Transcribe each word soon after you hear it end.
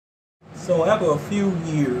So after a few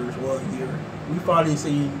years, well, a year, we finally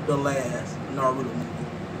seen the last Naruto movie.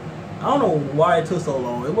 I don't know why it took so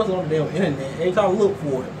long. It wasn't on the damn internet. Every time I looked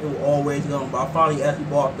for it, it was always gone. But I finally actually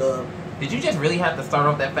bought the... Did you just really have to start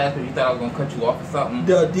off that fast because you thought I was going to cut you off or something?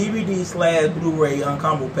 The DVD/Blu-ray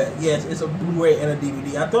combo pack. Yes, it's a Blu-ray and a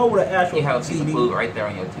DVD. I thought it was an actual You have a CD. piece of blue right there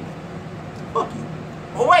on your teeth. Fuck you.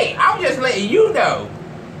 Oh, wait, I'm just letting you know.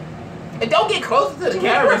 And don't get closer to the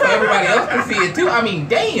camera so everybody else can see it too. I mean,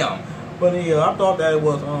 damn. But yeah, I thought that it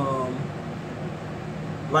was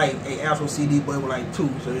like an actual CD, but it was like two.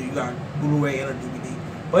 So you got Blu-ray and a DVD.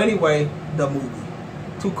 But anyway, the movie.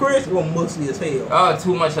 To Chris, it was mushy as hell. Oh,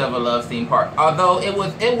 too much of a love scene part. Although it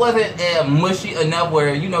wasn't mushy enough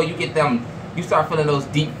where you know you get them. You start feeling those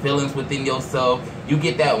deep feelings within yourself. You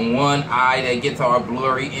get that one eye that gets all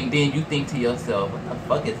blurry, and then you think to yourself, "What the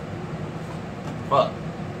fuck is? Fuck."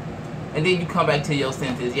 And then you come back to your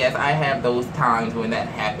senses. Yes, I have those times when that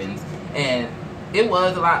happens, and it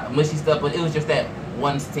was a lot of mushy stuff, but it was just that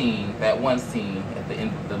one scene at the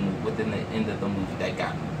end of the movie, within the end of the movie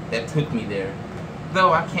that took me there.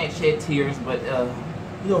 Though I can't shed tears, but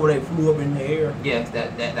you know where they flew up in the air. Yes,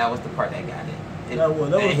 that was the part that got it. That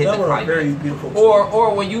was a very beautiful.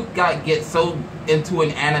 Or when you get so into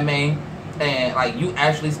an anime and like you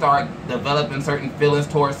actually start developing certain feelings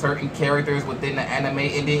towards certain characters within the anime,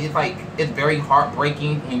 and then it's very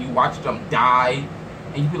heartbreaking when you watch them die,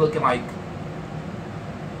 and you be looking like,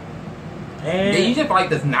 and then you just like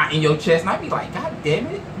this knot in your chest, and I be like, God damn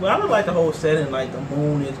it. Well, I don't like the whole setting, like the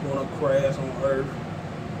moon is gonna crash on Earth.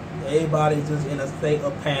 Everybody's just in a state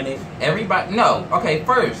of panic. Everybody, no, okay.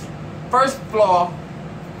 First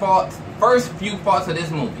few faults of this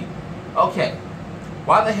movie. Okay,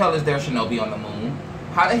 why the hell is there shinobi on the moon?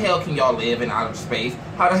 How the hell can y'all live in outer space?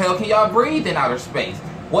 How the hell can y'all breathe in outer space?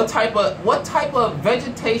 What type of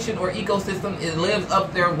vegetation or ecosystem lives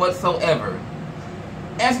up there whatsoever?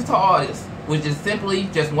 Answer to all this was just simply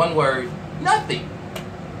just one word: nothing.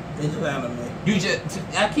 It's anime.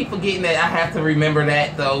 I keep forgetting that I have to remember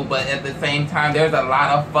that though, but at the same time, there's a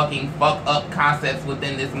lot of fucking fuck up concepts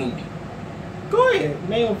within this movie. Go ahead,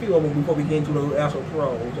 name a few of them before we get into the actual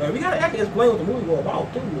pros. We gotta actually explain what the movie was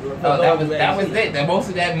about too. Oh, that was it. That most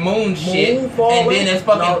of that moon shit, and then there's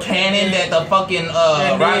fucking canon that the fucking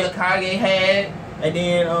Razakage had, and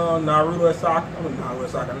then Naruto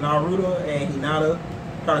and Hinata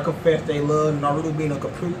trying to confess they love. Naruto being a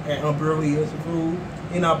complete and oblivious fool.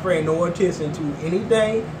 He's not paying no attention to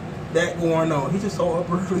anything that going on. He's just so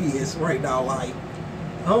oblivious right now. Like,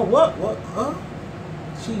 oh, what?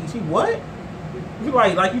 She what? You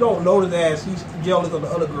like you don't notice that she's jealous of the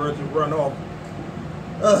other girls and run off.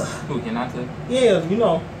 Who, Hinata? Yeah, you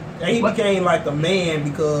know. And he became like the man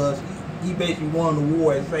because he basically won the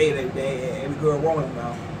war and say that every girl wanted him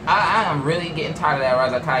now. I am really getting tired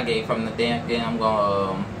of that Razakage from the damn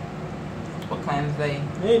what clan is they?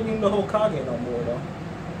 They ain't even the Hokage no more though.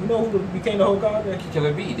 You know who became the Hokage?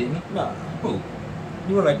 Killer Bee, didn't he? Nah. Who?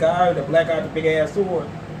 You know that guy, the black guy with the big ass sword?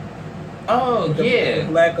 Oh, yeah. The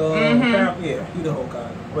black, yeah, he the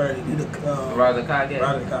Hokage. Right, he the, Razakage?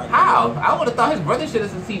 Razakage. How? I would have thought his brother should have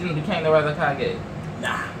succeeded and became the Razakage.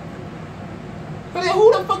 Nah. But then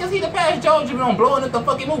who the fuck is he to pass Jojo on blowing up the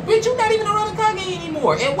fucking moon? Bitch, you not even a Razakage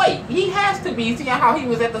anymore. And wait, he has to be, seeing how he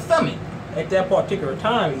was at the summit. At that particular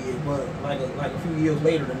time he is, but like a few years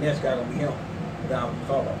later, the next guy gonna be him. Without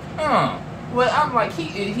solo. Well, I'm like,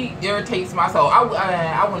 he irritates my soul.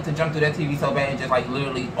 I wanted to jump through that TV so bad and just like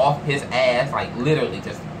literally off his ass, like literally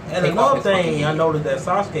just. And another thing I noticed that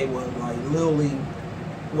Sasuke was like literally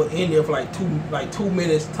in there for like 2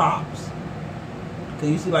 minutes tops. Cause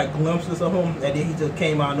you see like glimpses of him, and then he just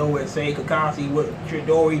came out of nowhere and say Kakashi with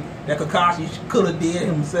Chidori that Kakashi could have did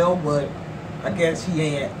himself, but I guess he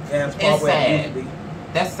ain't as far away as he used to be.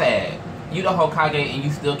 That's sad. You the Hokage and you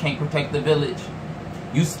still can't protect the village.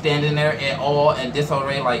 You standing there at all in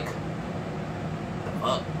disarray like the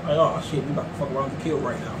fuck. Like, oh shit, we about to fuck around and kill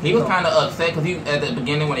right now. He was kind of upset because he at the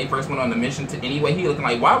beginning when they first went on the mission to anyway, he looking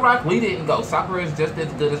like, why Rock Lee didn't go? Sakura is just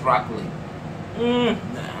as good as Rock Lee. Nah.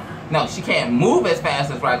 No, she can't move as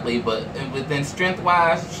fast as Rock Lee, but within strength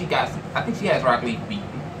wise, I think she has Rock Lee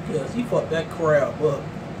beaten. Yeah, she fucked that crap up.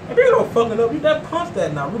 And they don't fucking up. You that punch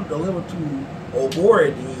that Naruto delivered to Obora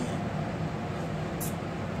at the end.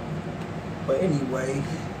 But anyway,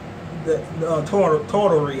 the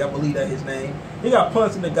Tottori, I believe that's his name. He got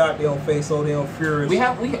punched in the goddamn face, so damn furious.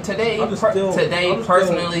 Today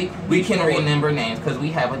personally, we can remember names because we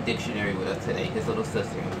have a dictionary with us today. His little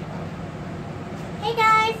sister. Hey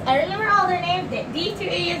guys, I remember all their names. These two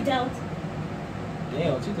idiots don't.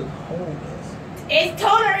 Damn, she just hold us. It's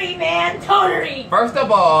tonery, man. Tonery. First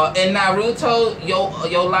of all, in Naruto,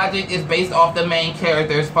 your logic is based off the main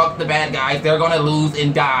characters. Fuck the bad guys. They're gonna lose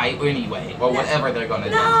and die anyway, or whatever they're gonna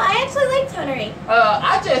do. No, I actually like tonery.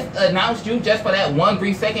 I just announced you just for that 1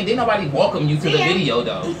 brief second. Didn't nobody welcome you to the video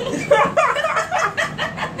though.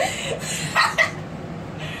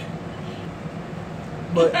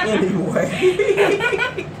 But anyway,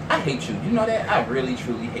 I hate you. You know that? I really,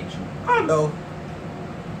 truly hate you. I know.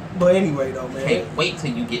 But anyway, though, man. Can't wait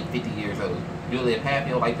till you get 50 years old. You'll live half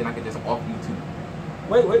your life, then I can just off you too.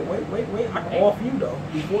 Wait. I can off you, though,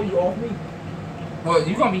 before you off me. Well,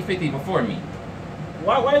 you're going to be 50 before me.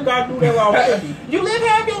 Why you gotta do that while I'm 50? You live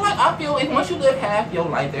half your life. I feel like once you live half your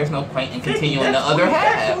life, there's no point in continuing the other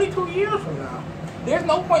half. That's 22 years from now. There's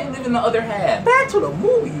no point in living the other half. Back to the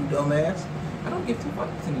movie, you dumbass. I don't give 2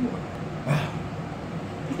 fucks anymore.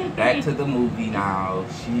 Back to the movie now.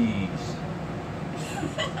 Sheesh.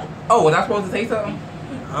 Oh, was I supposed to say something?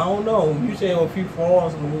 I don't know. You said a few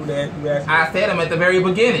flaws in the movie that you asked me. I said them at the very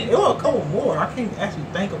beginning. It was a couple more. I can't actually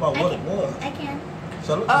think about what it was. I can.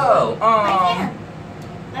 So I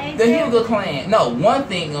the Hyuga clan. No, one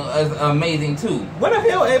thing is amazing too. What the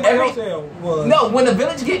hell everybody else was? No, when the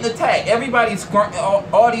village getting attacked, everybody's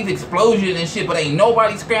all these explosions and shit, but ain't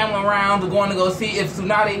nobody scrambling around to going to go see. If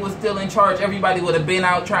Tsunade was still in charge, everybody would have been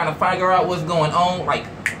out trying to figure out what's going on. Like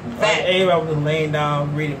that. Everybody was just laying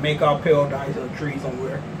down, reading Make Our Paradise in a tree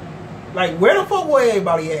somewhere. Like, where the fuck was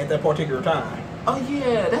everybody at that particular time? Oh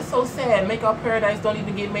yeah, that's so sad. Make Our Paradise don't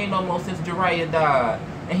even get made no more since Jiraiya died.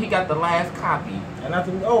 And he got the last copy. And I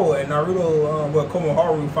think, and Naruto,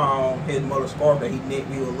 Komoharu found his mother's scarf that he knit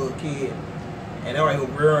when he was a little kid. And everybody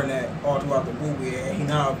was wearing that all throughout the movie. And he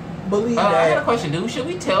now believed that. I got a question, dude. Should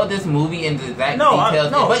we tell this movie in the exact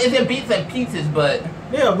details? No. But it's in bits and pieces, but...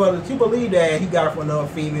 Yeah, but she believed that he got it from another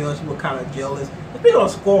female. She was kind of jealous. Speaking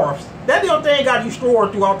of scarves, that damn thing got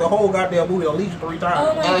destroyed throughout the whole goddamn movie at least 3 times.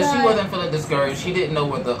 Oh my God. She wasn't feeling discouraged. She didn't know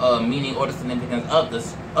what the meaning or the significance of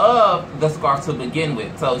the scarf to begin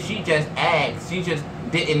with. So she just asked. She just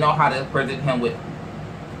didn't know how to present him with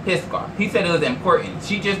his scarf. He said it was important.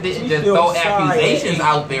 She just didn't just throw accusations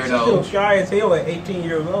out there, though. She's still shy as hell at 18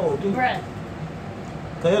 years old. Bruh.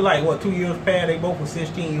 Cause it's like 2 years past, they both were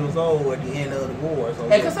 16 years old at the end of the war. So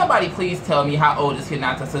hey, could somebody please tell me how old is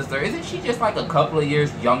Hinata's sister? Isn't she just like a couple of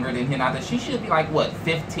years younger than Hinata? She should be like what,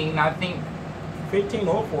 15, I think. 15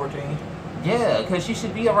 or 14. Yeah, cause she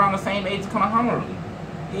should be around the same age as Konohamaru.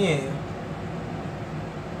 Yeah.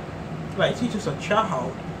 Like she's just a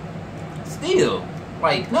child. Still,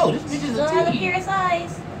 like no, this bitch is Still a have a teen. pair of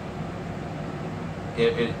size.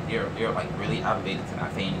 You're like really obligated to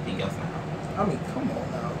not say anything else now. I mean, come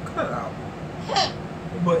on now, cut it out.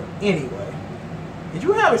 But anyway, if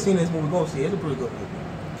you haven't seen this movie, go see it. It's a pretty good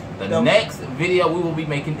movie. The next video we will be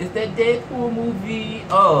making is that Deadpool movie.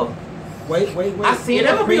 Oh, wait. I seen it. it.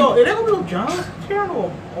 It gonna be on John's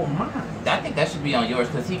channel or mine? I think that should be on yours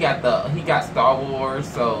because he got Star Wars,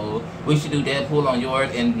 so we should do Deadpool on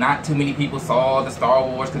yours. And not too many people saw the Star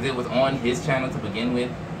Wars because it was on his channel to begin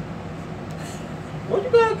with. What you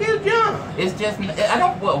gotta get John? It's just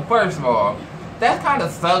well, first of all, that kind of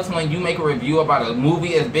sucks when you make a review about a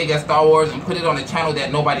movie as big as Star Wars and put it on a channel that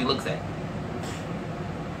nobody looks at.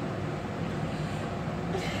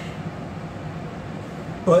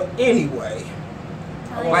 But anyway,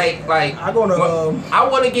 like I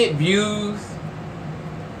want to get views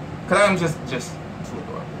because I'm just too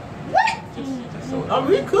adorable. What? Just so I adorable.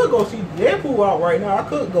 mean, we could go see Deadpool out right now. I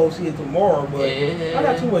could go see it tomorrow, but Yeah. I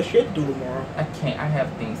got too much shit to do tomorrow. I can't. I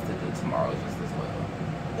have things to do tomorrow just as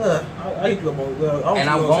well. I need to go. And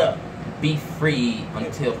I won't be free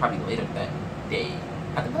until probably later that day.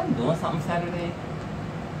 I think I'm doing something Saturday.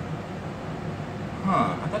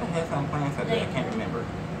 I thought I had something planned Saturday. I can't remember.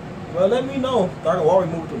 Well, let me know. I can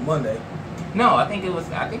already move it to Monday. No, I think I was.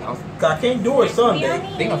 I can't do it Sunday. I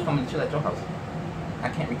think I was coming to chill at your house. I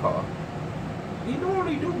can't recall. You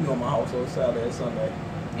normally do be on my house on Saturday and Sunday.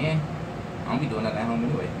 Yeah, I'm gonna be doing that at home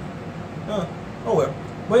anyway. Oh well.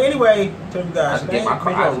 But anyway, tell you I guys. just get my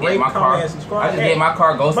car. I just rate, comment, and subscribe. I just get my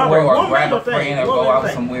car, go somewhere, or grab a thing, friend, or one go more out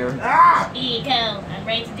thing. somewhere. Eco. I'm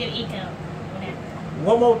ready to do eco. Whatever.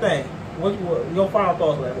 One more thing. What your final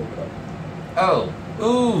thoughts on that movie though?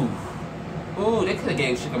 Oh, ooh, they could have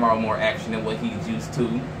gave Shikamaru more action than what he's used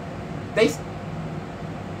to. They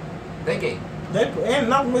gave. And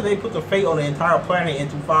not only they put the fate on the entire planet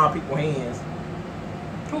into 5 people's hands.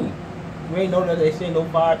 Who? We ain't know that they send those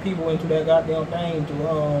 5 people into that goddamn thing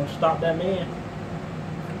to stop that man.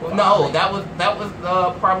 Well, no, that was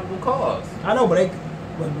the probable cause. I know, but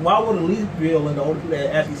But why would at least Bill and the older people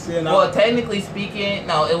that actually send out? Well, technically speaking,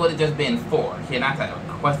 no, it would have just been 4. Hinata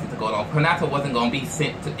requested to go on. Hinata wasn't going to be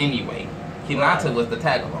sent to anyway. Hinata was the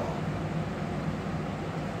tag along.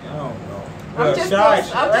 I don't know. I'm Shy,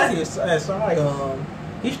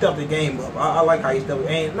 he stepped the game up. I like how he stepped.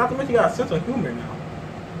 And not to mention, he got a sense of humor now.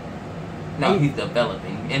 No, he's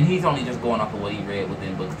developing, and he's only just going off of what he read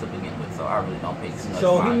within books to begin with. So I really don't pay too much.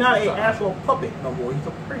 So he's not an actual puppet no more. He's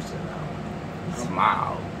a person now. He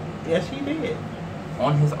smiled. Yes, he did.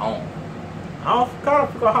 On his own. I kind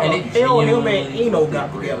of forgot how the hell him and Eno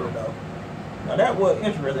got together though. Now that was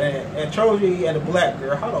interesting. And Choji and the black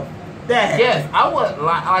girl, how the that? Yes, I would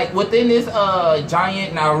like within this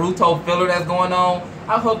giant Naruto filler that's going on.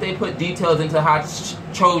 I hope they put details into how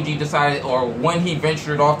Choji decided, or when he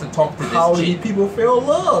ventured off to talk to this how chick. these people feel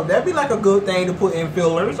love. That'd be like a good thing to put in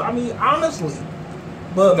fillers. I mean, honestly.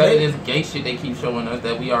 But that is gay shit they keep showing us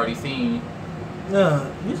that we already seen.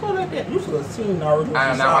 You saw that? You should have seen Naruto. I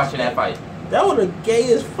am not watching that fight. That was the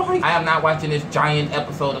gayest fight. I am not watching this giant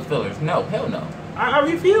episode of fillers. No, hell no. I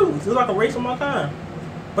refuse. It's like a waste of my time.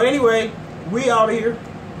 But anyway, we out of here.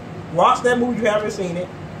 Watch that movie if you haven't seen it.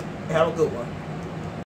 Have a good one.